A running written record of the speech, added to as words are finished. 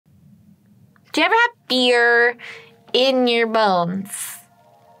Do you ever have fear in your bones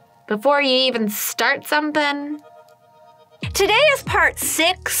before you even start something? Today is part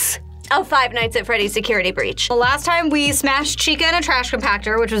 6 of Five Nights at Freddy's Security Breach. The last time we smashed Chica in a trash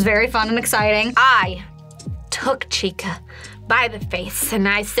compactor, which was very fun and exciting. I took Chica by the face and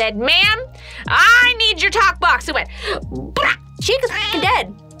I said, ma'am, I need your talk box. It went, bah! Chica's fucking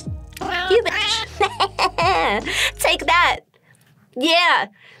dead. You bitch. Take that. Yeah.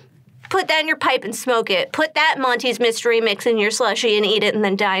 Put that in your pipe and smoke it. Put that Monty's Mystery Mix in your slushie and eat it and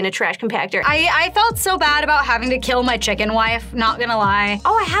then die in a trash compactor. I felt so bad about having to kill my chicken wife, not gonna lie.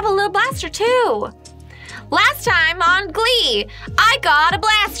 Oh, I have a little blaster too. Last time on Glee, I got a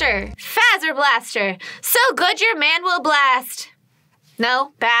blaster. Phaser blaster. So good your man will blast.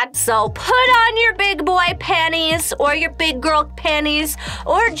 No? Bad? So put on your big boy panties or your big girl panties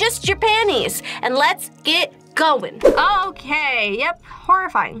or just your panties and let's get going. Okay, yep,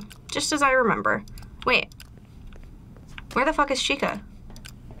 horrifying. Just as I remember. Wait, where the fuck is Chica?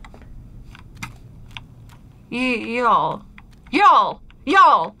 Y'all,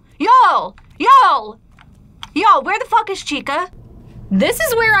 where the fuck is Chica? This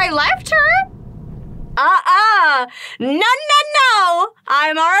is where I left her? No.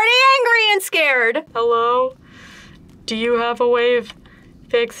 I'm already angry and scared. Hello? Do you have a way of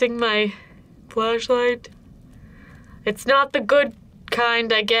fixing my flashlight? It's not the good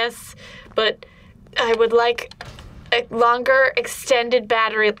kind, I guess, but I would like a longer extended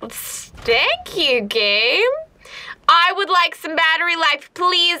battery. Thank you, game. I would like some battery life,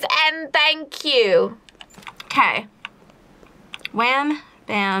 please, and thank you. Okay. Wham,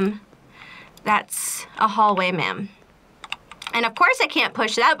 bam. That's a hallway, ma'am. And of course I can't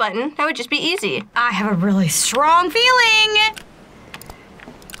push that button. That would just be easy. I have a really strong feeling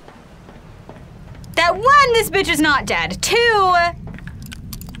that 1, this bitch is not dead. 2,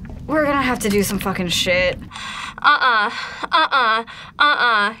 we're gonna have to do some fucking shit.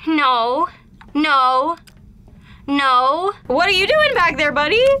 No. What are you doing back there,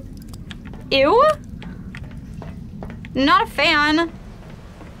 buddy? Ew. Not a fan.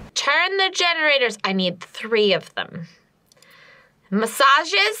 Turn the generators. I need 3 of them.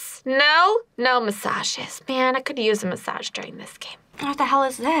 Massages? No massages. Man, I could use a massage during this game. What the hell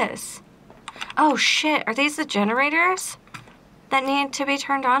is this? Oh shit, are these the generators that need to be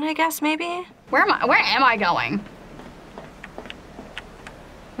turned on, I guess, maybe? Where am I going?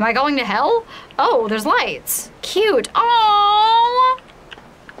 Am I going to hell? Oh, there's lights. Cute. Oh.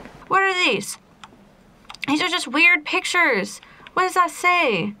 What are these? These are just weird pictures. What does that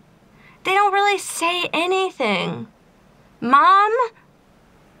say? They don't really say anything. Mom?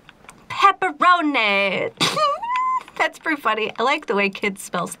 Pepperoni. That's pretty funny. I like the way kids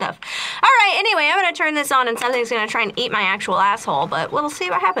spell stuff. All right, anyway, I'm gonna turn this on and something's gonna try and eat my actual asshole, but we'll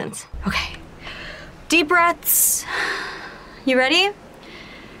see what happens. Okay. Deep breaths. You ready?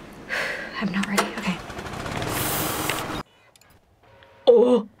 I'm not ready. Okay.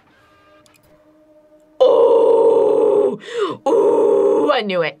 Oh, I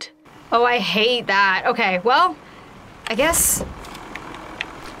knew it. Oh, I hate that. Okay, well, I guess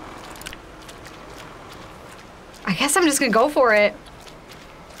I'm just gonna go for it.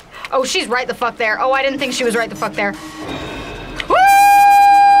 Oh, she's right the fuck there. Oh, I didn't think she was right the fuck there. Woo!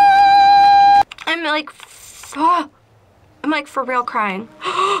 I'm like for real crying.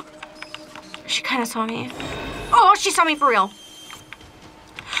 She kind of saw me. Oh, she saw me for real.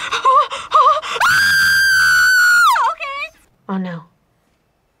 Okay. Oh no.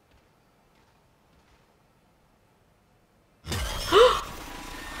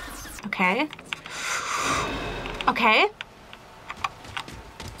 Okay. Okay.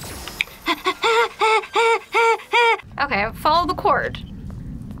 Okay, follow the cord.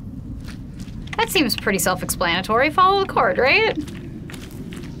 That seems pretty self-explanatory. Follow the cord, right?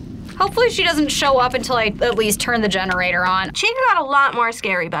 Hopefully she doesn't show up until I at least turn the generator on. Chica got a lot more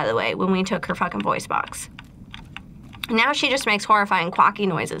scary, by the way, when we took her fucking voice box. Now she just makes horrifying quacky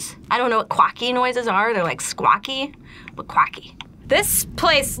noises. I don't know what quacky noises are. They're like squawky, but quacky. This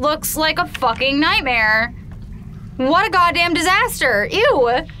place looks like a fucking nightmare. What a goddamn disaster.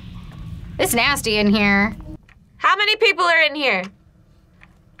 Ew. It's nasty in here. How many people are in here?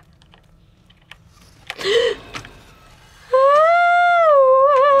 I'm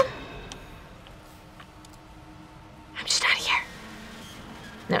just out of here.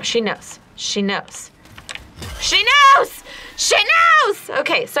 No, she knows. She knows. She knows! She knows!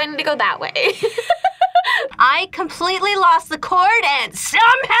 Okay, so I need to go that way. I completely lost the cord and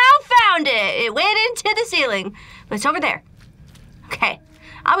somehow found it. It went into the ceiling, but it's over there. Okay,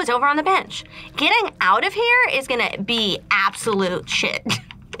 I was over on the bench. Getting out of here is gonna be absolute shit.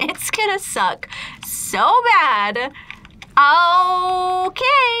 It's gonna suck so bad. Okay.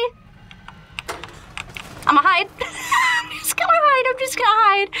 I'm gonna hide. I'm just gonna hide. I'm just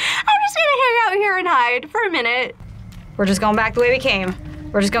gonna hang out here and hide for a minute. We're just going back the way we came.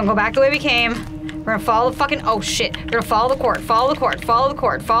 We're just gonna go back the way we came. We're gonna follow the fucking, oh shit. We're gonna follow the cord, follow the cord, follow the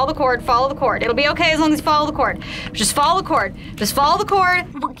cord, follow the cord, follow the cord. It'll be okay as long as you follow the cord. Just follow the cord. Just follow the cord.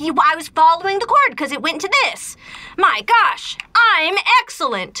 I was following the cord because it went to this. My gosh, I'm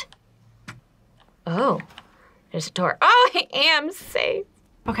excellent. Oh, there's a door. Oh, I am safe.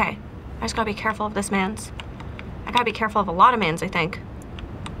 Okay, I just gotta be careful of this man's. I gotta be careful of a lot of mans, I think.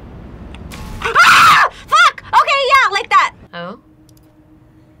 Ah! Fuck! Okay, yeah, like that. Oh?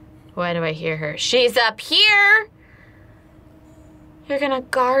 Why do I hear her? She's up here! You're gonna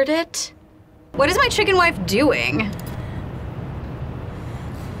guard it? What is my chicken wife doing?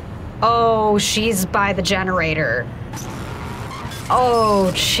 Oh, she's by the generator.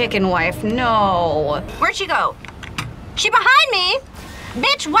 Oh, chicken wife, no. Where'd she go? She behind me?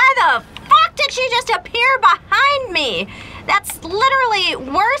 Bitch, why the fuck did she just appear behind me? That's literally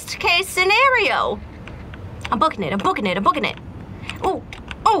worst case scenario. I'm booking it. Oh,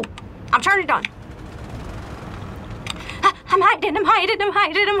 I'm turning it on. I'm hiding.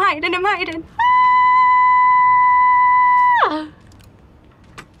 Ah!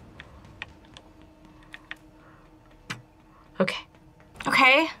 Okay.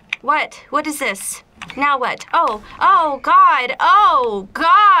 Okay, what is this? Now what? Oh God. Oh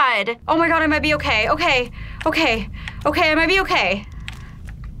my god, I might be okay. Okay, I might be okay.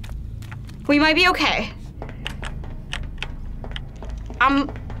 We might be okay. I'm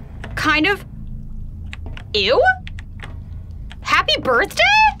kind of... Ew? Happy birthday?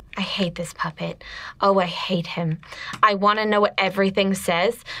 I hate this puppet. Oh, I hate him. I want to know what everything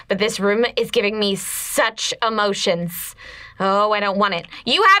says, but this room is giving me such emotions. Oh, I don't want it.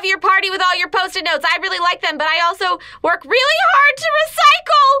 You have your party with all your Post-it notes. I really like them, but I also work really hard to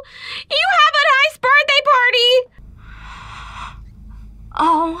recycle. You have a nice birthday party.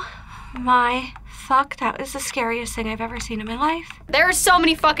 Oh my fuck, that was the scariest thing I've ever seen in my life. There are so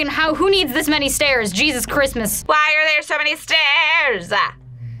many fucking... Who needs this many stairs? Jesus Christmas. Why are there so many stairs?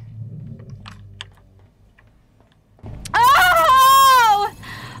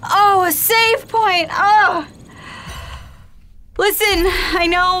 Oh, a save point. Oh. Listen, I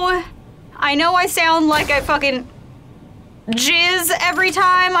know I sound like I fucking jizz every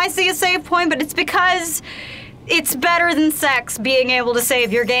time I see a save point, but it's because it's better than sex being able to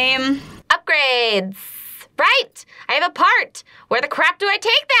save your game. Upgrades. Right. I have a part. Where the crap do I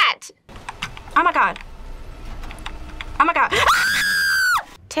take that? Oh my god.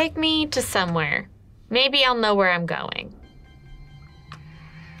 Take me to somewhere. Maybe I'll know where I'm going.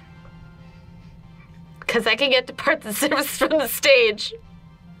 Because I can get to parts of service from the stage.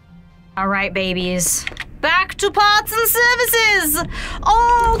 All right, babies. Back to parts and services.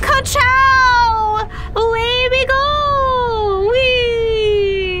 Oh, ka-chow! Away we go!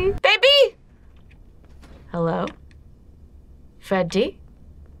 Whee! Baby! Hello? Freddy?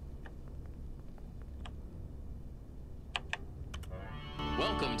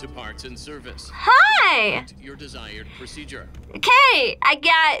 Welcome to Parts and Service. Hi! Your desired procedure. Okay, I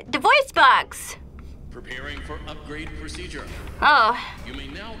got the voice box. Preparing for upgrade procedure. Oh, You may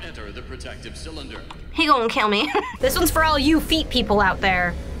now enter the protective cylinder. he gonna kill me. This one's for all you feet people out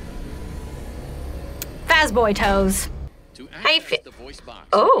there. Fazboy toes. To I access fe- the voice box,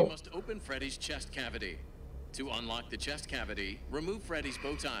 Oh. you must open Freddy's chest cavity. To unlock the chest cavity, remove Freddy's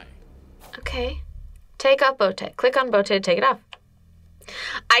bow tie. Okay. Take off bow tie. Click on bow tie to take it off.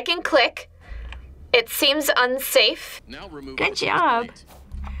 I can click. It seems unsafe. Now remove Good the job. chest plate.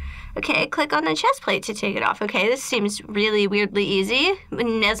 Okay, click on the chest plate to take it off. Okay, this seems really weirdly easy.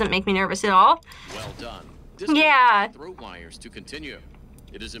 It doesn't make me nervous at all. Well done. Yeah. Disconnect the throat wires to continue.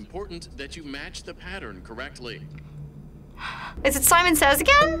 It is important that you match the pattern correctly. Is it Simon Says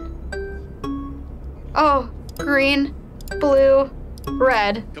again? Oh, green, blue,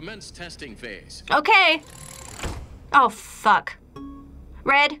 red. Commence testing phase. Okay. Oh, fuck.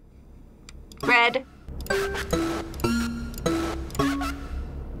 Red.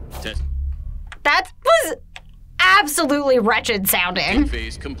 Test That was absolutely wretched sounding.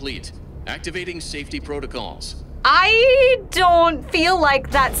 phase complete. Activating safety protocols. I don't feel like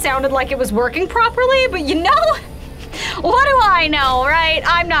that sounded like it was working properly, but you know, what do I know, right?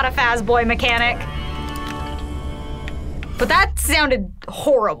 I'm not a Fazboy mechanic. But that sounded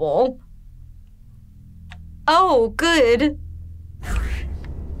horrible. Oh, good.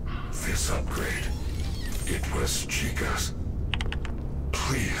 This upgrade, it was Chica's.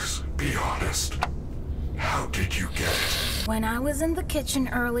 Please be honest. How did you get it? When I was in the kitchen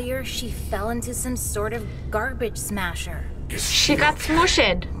earlier, she fell into some sort of garbage smasher. She got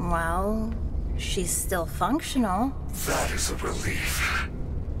smooshed. Well, she's still functional. That is a relief.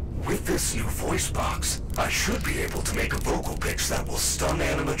 With this new voice box, I should be able to make a vocal pitch that will stun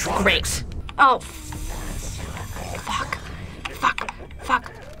animatronics. Great. Oh, fuck.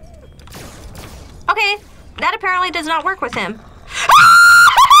 Okay, that apparently does not work with him.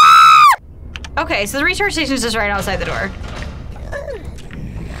 Okay, so the recharge station is just right outside the door.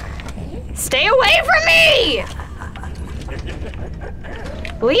 Stay away from me!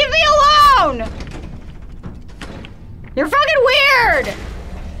 Leave me alone! You're fucking weird!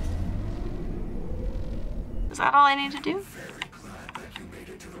 Is that all I need to do?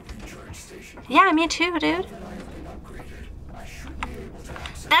 Yeah, me too, dude.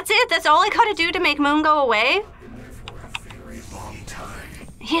 That's it? That's all I gotta do to make Moon go away?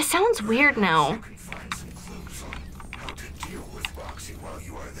 He sounds weird now.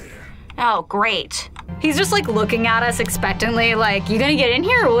 Oh, great. He's just like looking at us expectantly, like, you gonna get in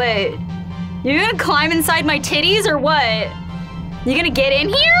here or what? You gonna climb inside my titties or what? You gonna get in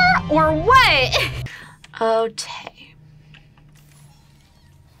here or what? Okay.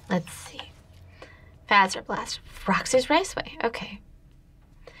 Let's see. Faster Blast. Roxy's Raceway. Okay.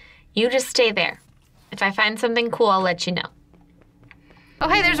 You just stay there. If I find something cool, I'll let you know. Oh,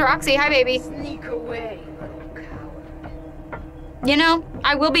 hey, there's Roxy. Hi, baby. Sneak away, little coward. You know,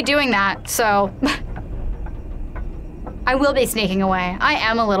 I will be doing that, so... I will be sneaking away. I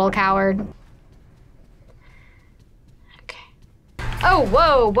am a little coward. Okay. Oh,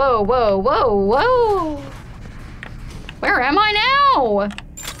 whoa, whoa, whoa, whoa, whoa. Where am I now?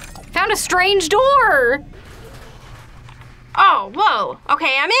 Found a strange door. Oh, whoa.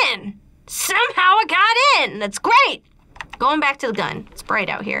 Okay, I'm in. Somehow I got in. That's great. Going back to the gun. It's bright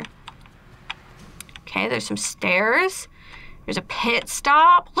out here. Okay, there's some stairs. There's a pit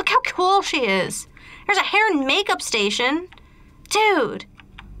stop. Look how cool she is. There's a hair and makeup station. Dude,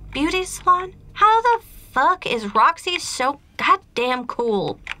 beauty salon? How the fuck is Roxy so goddamn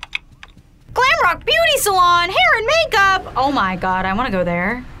cool? Glamrock Beauty Salon, hair and makeup. Oh my God, I wanna go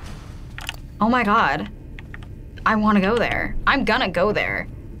there. Oh my God. I wanna go there. I'm gonna go there.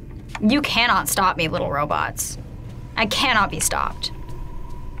 You cannot stop me, little robots. I cannot be stopped.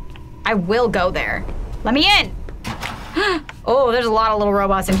 I will go there. Let me in. Oh, there's a lot of little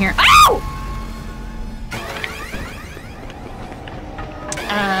robots in here. Ow!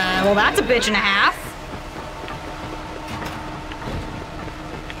 Well, that's a bitch and a half.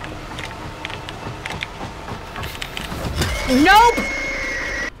 Nope!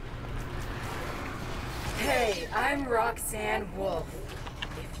 Hey, I'm Roxanne Wolf.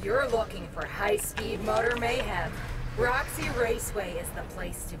 If you're looking for high-speed motor mayhem, Roxy Raceway is the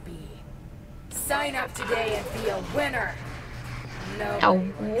place to be. Sign up today and be a winner. A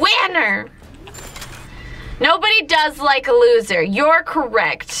winner! Nobody does like a loser. You're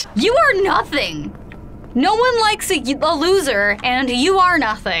correct. You are nothing. No one likes a loser, and you are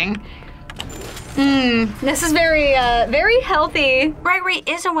nothing. This is very, very healthy. Gregory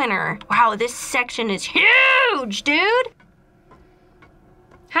is a winner. Wow, this section is huge, dude.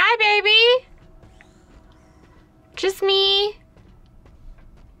 Hi, baby. Just me.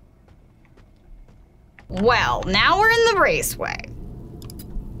 Well, now we're in the raceway.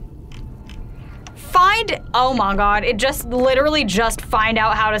 Oh my God, it just literally just find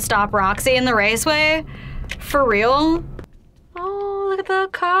out how to stop Roxy in the raceway? For real? Oh, look at the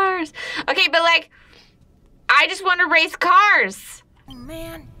cars. Okay, but like, I just want to race cars. Oh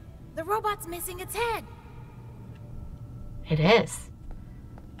man, the robot's missing its head. It is.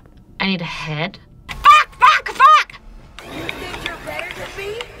 I need a head. Fuck! You think you're better than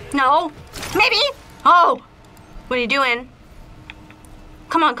me? No, maybe. Oh, what are you doing?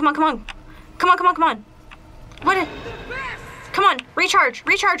 Come on. What? Come on, recharge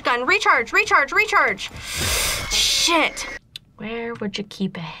gun, recharge. Shit. Where would you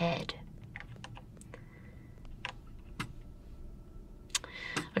keep a head?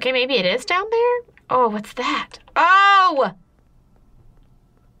 Okay, maybe it is down there. Oh, what's that? Oh!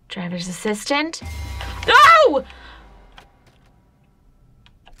 Driver's assistant. No!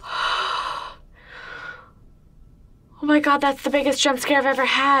 Oh my God, that's the biggest jump scare I've ever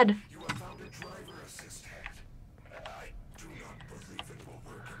had. You have found a driver assist head. I do not believe it will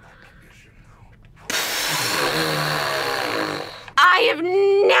work in that condition, though. I have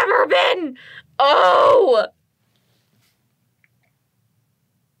never been. Oh!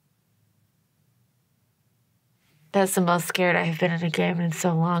 That's the most scared I've been in a game in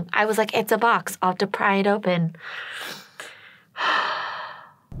so long. I was like, it's a box. I'll have to pry it open.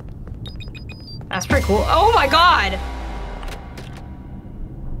 That's pretty cool. Oh my God!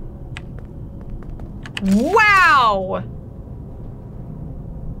 Wow!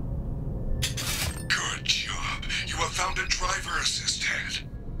 Good job. You have found a driver assist head.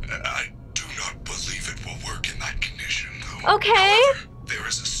 I do not believe it will work in that condition, though. Okay. However, there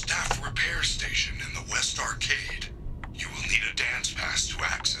is a staff repair station in the West Arcade. You will need a dance pass to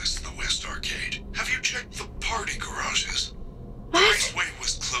access the West Arcade. Have you checked the party garages? The raceway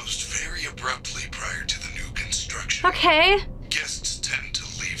was closed very abruptly prior to the new construction. Okay. Guests tend to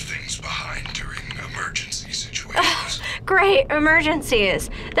leave things behind during emergency situations. Great, emergencies.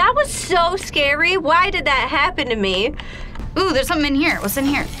 That was so scary. Why did that happen to me? Ooh, there's something in here. What's in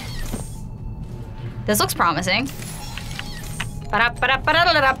here? This looks promising.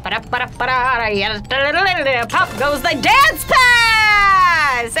 Pop goes the dance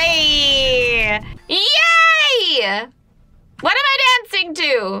pass! Hey! Yay! What am I dancing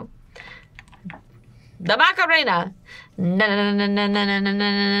to? The Macarena.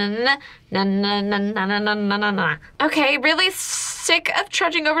 Okay, really sick of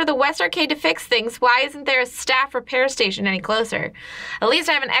trudging over to the West Arcade to fix things. Why isn't there a staff repair station any closer? At least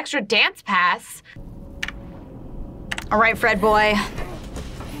I have an extra dance pass. All right, Fred boy.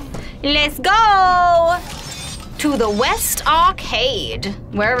 Let's go to the West Arcade,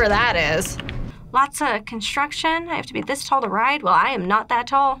 wherever that is. Lots of construction. I have to be this tall to ride. Well, I am not that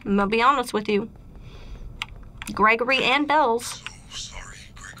tall. I'm gonna be honest with you. Gregory and Bells. Oh, sorry,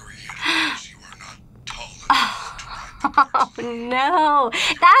 Gregory. You are not tall enough to ride the Oh no,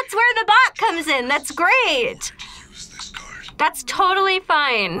 that's where the bot comes in. That's great. use this card. That's totally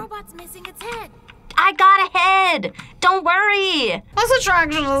fine. Robot's missing its head. I got a head. Don't worry. This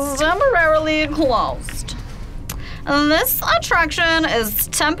attraction is temporarily closed. And this attraction is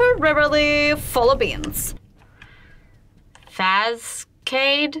temporarily full of beans.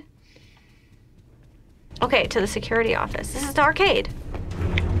 Fazcade? Okay, to the security office. This is the arcade.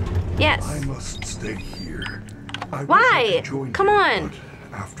 Yes. I must stay here. I Why? wish I could join Come you, on.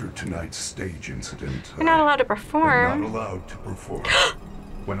 but after tonight's stage incident, You're not allowed to I'm perform. not allowed to perform.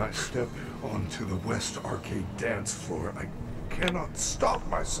 When I step onto the West Arcade dance floor, I cannot stop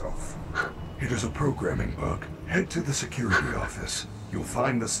myself. It is a programming bug. Head to the security office. You'll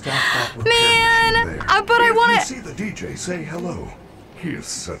find the staff bot repair machine there. but I If wanna- you see the DJ, say hello. He is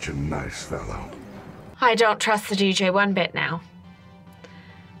such a nice fellow. I don't trust the DJ one bit now.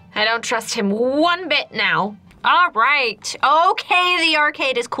 I don't trust him one bit now. All right. Okay, the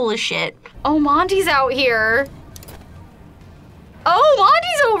arcade is cool as shit. Oh, Monty's out here. Oh,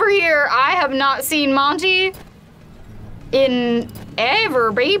 Monty's over here. I have not seen Monty in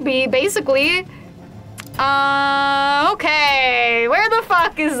ever, baby, basically. Okay. Where the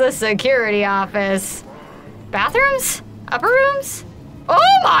fuck is the security office? Bathrooms? Upper rooms?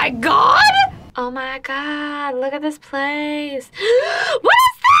 Oh my god! Oh my god, look at this place. What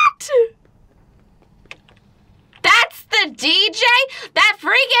is that? That's the DJ? That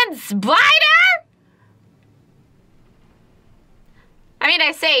freaking spider? I mean,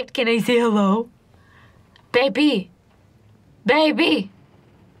 I saved. Can I say hello? Baby. Baby.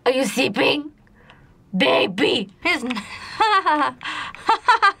 Are you sleeping? Baby. His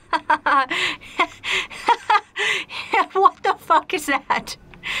what the fuck is that?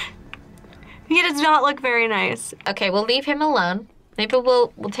 He does not look very nice. Okay, we'll leave him alone. Maybe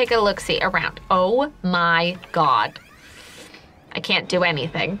we'll take a look-see around. Oh my god. I can't do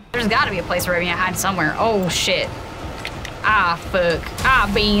anything. There's gotta be a place where we can hide somewhere. Oh shit. Ah, fuck. Ah,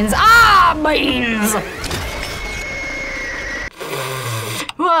 beans. Ah, beans!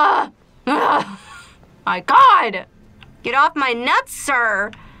 Ah, ah, my god! Get off my nuts, sir!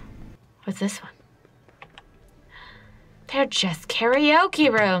 What's this one? They're just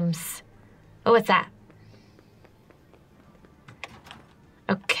karaoke rooms. Oh, what's that?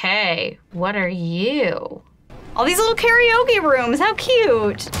 Okay, what are you? All these little karaoke rooms, how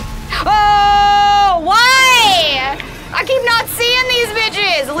cute. Oh, why? I keep not seeing these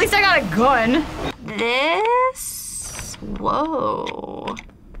bitches. At least I got a gun. This? Whoa.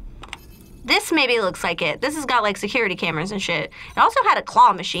 This maybe looks like it. This has got like security cameras and shit. It also had a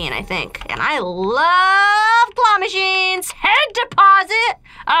claw machine, I think. And I love claw machines. Head deposit.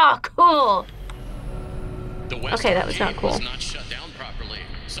 Oh, cool. The West Okay, that was not Arcade cool. was not shut down properly.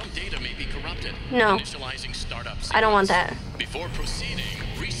 Some data may be corrupted. No. Initializing startup I don't want sequence. that. Before proceeding,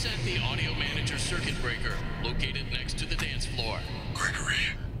 reset the audio manager circuit breaker located next to the dance floor. Gregory,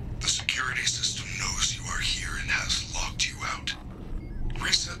 the security system knows you are here and has locked you out.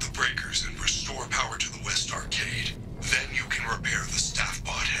 Reset the breakers and restore power to the West Arcade. Then you can repair the staff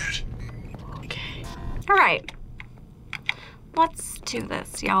bot head. Okay. All right. Let's do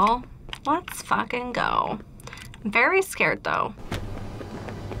this, y'all. Let's fucking go. I'm very scared, though.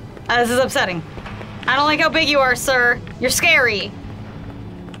 This is upsetting. I don't like how big you are, sir. You're scary.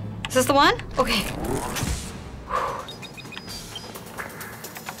 Is this the one? Okay.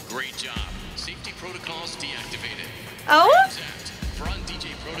 Great job. Safety protocols deactivated. Oh? Front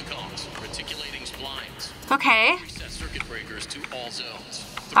DJ protocols. Reticulating splines. Okay. Reset circuit breakers to all zones.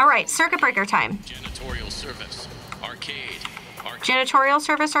 All right, circuit breaker time. Janitorial service. Arcade. Janitorial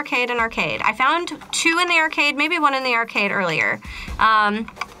service, arcade, and arcade. I found 2 in the arcade, maybe 1 in the arcade earlier.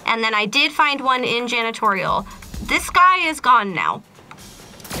 And then I did find 1 in janitorial. This guy is gone now.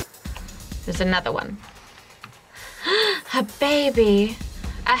 There's another one. A baby.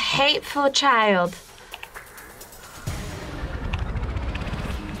 A hateful child.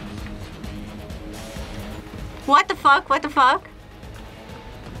 What the fuck? What the fuck?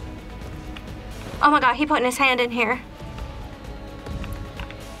 Oh my god, he putting his hand in here.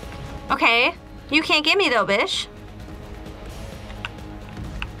 Okay. You can't get me though, bitch.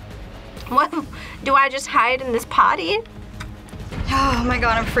 What? Do I just hide in this potty? Oh my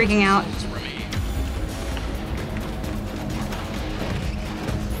god, I'm freaking out.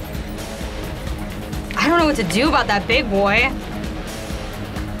 I don't know what to do about that big boy.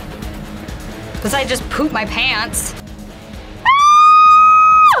 Because I just pooped my pants.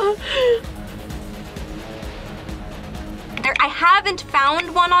 I haven't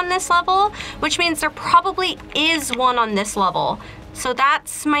found one on this level, which means there probably is one on this level. So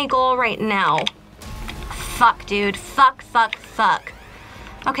that's my goal right now. Fuck, dude. Fuck, fuck, fuck.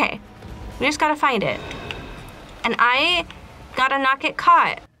 Okay. We just gotta find it. And I gotta not get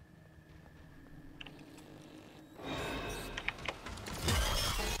caught.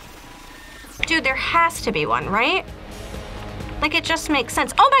 Dude, there has to be one, right? Like, it just makes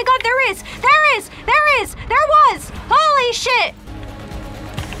sense. Oh my god, there is! There is! There is! There was! Holy shit!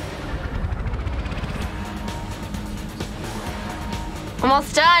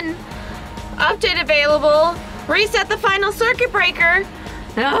 Almost done. Update available. Reset the final circuit breaker.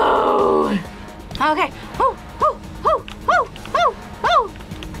 No. Okay. Woo, woo, woo, woo, woo, woo.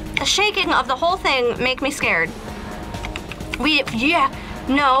 The shaking of the whole thing make me scared. Yeah.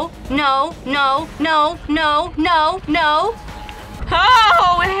 No, no, no, no, no, no, no.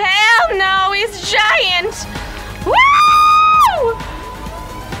 Oh, hell no, he's giant! Woo!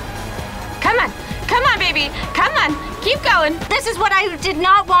 Come on, baby, come on, keep going. This is what I did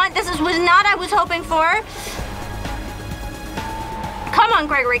not want. This was not what I was hoping for. Come on,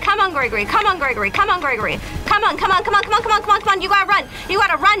 Gregory, come on, Gregory, come on, Gregory, come on, Gregory. Come on, come on, come on, come on, come on, come on, come on. You gotta run. You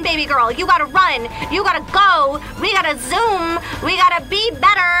gotta run, baby girl. You gotta run. You gotta go. We gotta zoom. We gotta be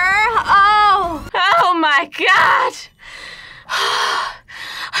better. Oh. Oh my God. I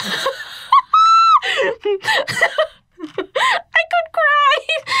could cry.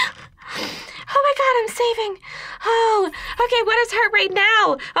 Oh my God, I'm saving. Oh, okay, what is heart rate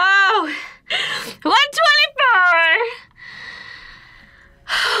now? Oh, 124.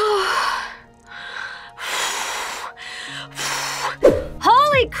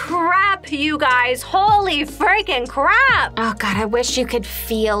 Holy crap, you guys. Holy freaking crap. Oh God, I wish you could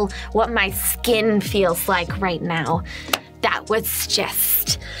feel what my skin feels like right now. That was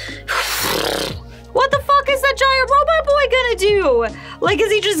just... What the fuck is that giant robot boy gonna do? Like,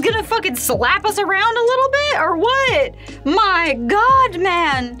 is he just gonna fucking slap us around a little bit or what? My God,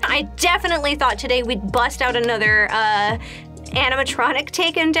 man. I definitely thought today we'd bust out another animatronic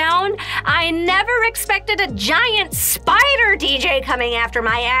taken down. I never expected a giant spider DJ coming after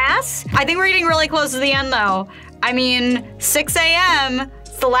my ass. I think we're getting really close to the end though. I mean, 6 a.m.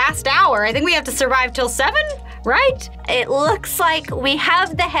 It's the last hour. I think we have to survive till 7? Right? It looks like we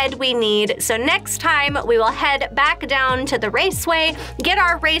have the head we need, so next time we will head back down to the raceway, get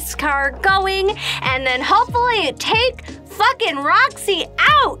our race car going, and then hopefully take fucking Roxy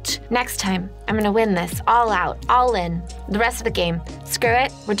out! Next time, I'm gonna win this all out, all in. The rest of the game, screw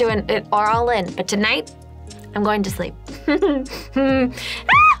it, we're doing it all in. But tonight, I'm going to sleep.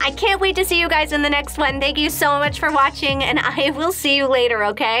 I can't wait to see you guys in the next one. Thank you so much for watching, and I will see you later,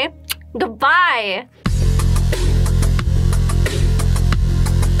 okay? Goodbye!